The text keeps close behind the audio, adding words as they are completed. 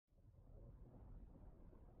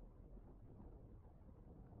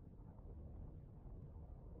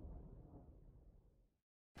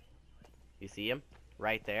You see him?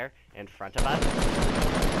 Right there, in front of us.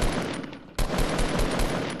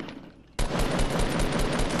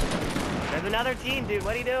 There's another team, dude.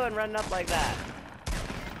 What are you doing running up like that?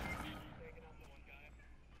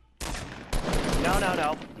 No, no,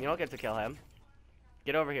 no. You don't get to kill him.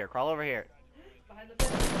 Get over here. Crawl over here. Behind the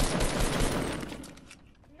fence.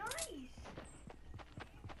 Nice.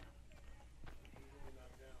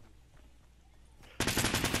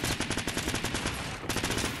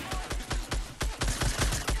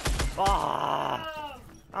 Oh,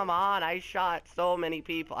 come on. I shot so many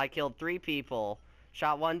people. I killed 3 people.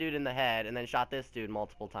 Shot 1 dude in the head, and then shot this dude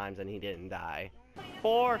multiple times, and he didn't die.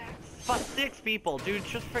 4, 6 people. Dude,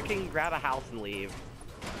 just freaking grab a house and leave.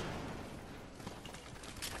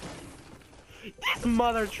 This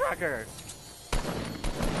mother trucker!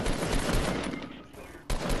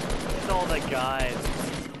 Stole the gun.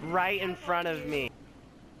 Right in front of me.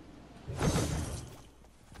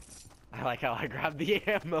 I like how I grabbed the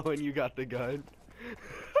ammo and you got the gun.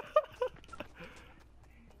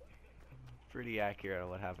 Pretty accurate on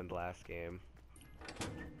what happened last game.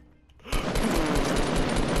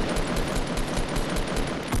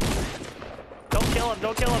 Don't kill him,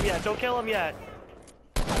 don't kill him yet, don't kill him yet.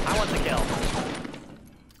 I want the kill.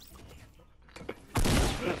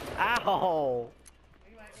 Ow!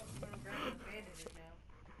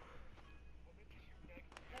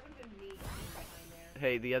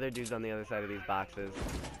 Hey, the other dude's on the other side of these boxes.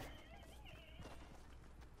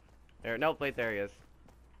 There, nope, wait, there he is.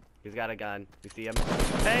 He's got a gun. You see him?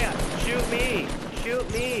 Hey, shoot me!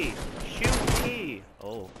 Shoot me! Shoot me!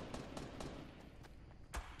 Oh.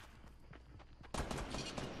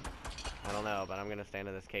 I don't know, but I'm gonna stand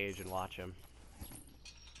in this cage and watch him.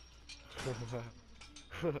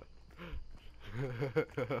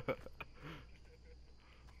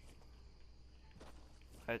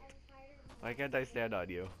 What? Why can't I stand on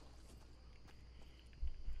you?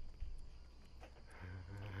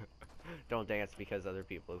 Don't dance because other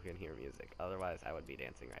people can hear music. Otherwise, I would be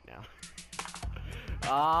dancing right now.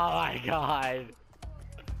 Oh my god!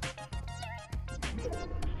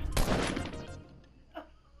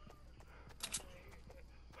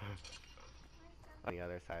 On the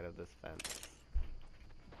other side of this fence.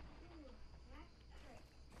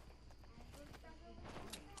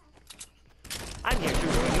 I'm here to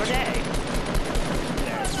ruin your day.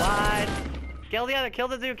 There's one. Kill the other. Kill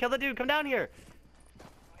the dude. Kill the dude. Come down here.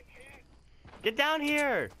 Get down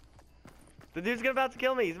here. The dude's about to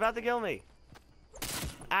kill me. He's about to kill me.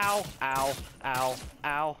 Ow. Ow. Ow.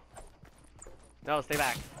 Ow. No, stay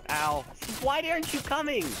back. Ow. Why aren't you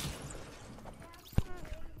coming?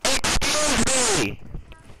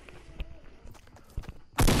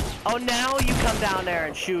 Oh, now you come down there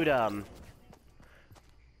and shoot him.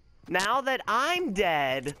 Now that I'm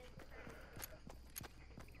dead.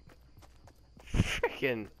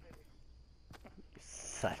 Frickin'.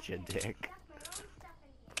 Such a dick.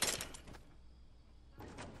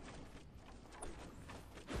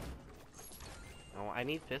 Oh, I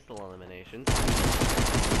need pistol eliminations.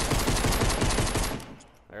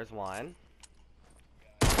 There's one.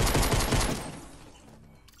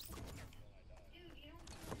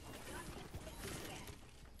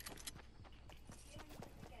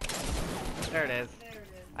 There it is.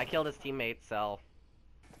 I killed his teammate, so.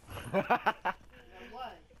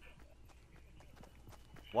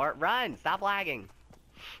 What? Run! Stop lagging!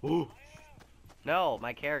 Ooh. No,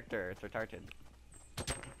 my character. It's retarded.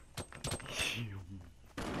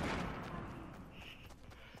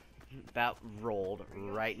 That rolled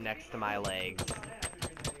right next to my legs.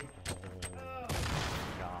 Oh,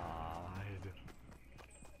 God.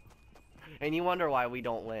 And you wonder why we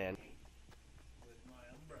don't win.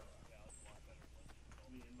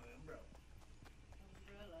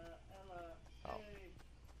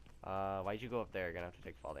 Why'd you go up there? You're gonna have to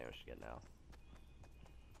take fall damage to get now.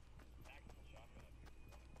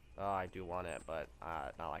 Oh, I do want it, but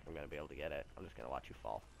not like I'm gonna be able to get it. I'm just gonna watch you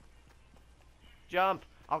fall. Jump!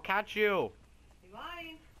 I'll catch you! You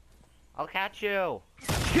lying? I'll catch you!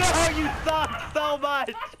 Yo, you suck so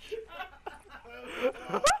much!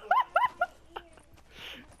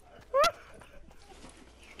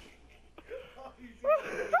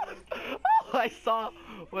 All I saw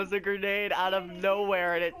was a grenade out of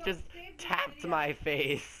nowhere and it just tapped my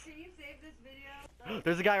face. Can you save this video?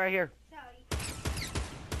 There's a guy right here.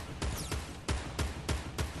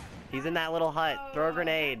 He's in that little hut. Throw a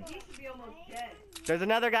grenade. He should be almost dead. There's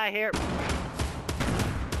another guy here.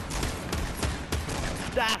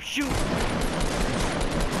 Ah, shoot!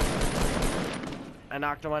 I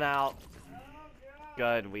knocked one out.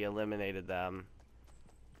 Good, we eliminated them.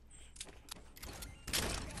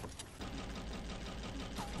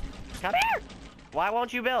 Come here! Why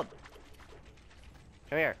won't you build?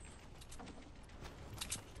 Come here.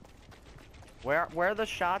 Where are the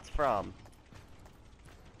shots from?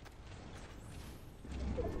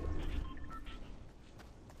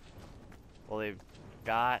 Well, they've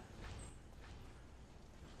got...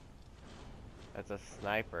 That's a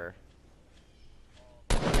sniper.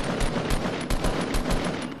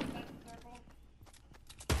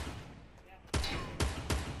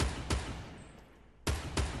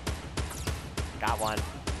 Got one.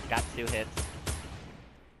 Got 2 hits.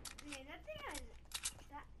 Man, that thing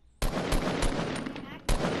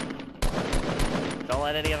Don't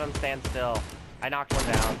let any of them stand still. I knocked one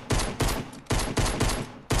down.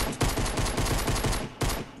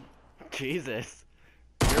 Jesus.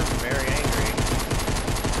 You're very angry.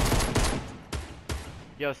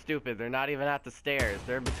 Yo, stupid. They're not even at the stairs.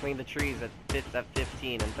 They're between the trees at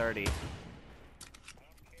 15 and 30.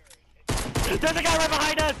 There's a guy right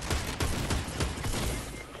behind us!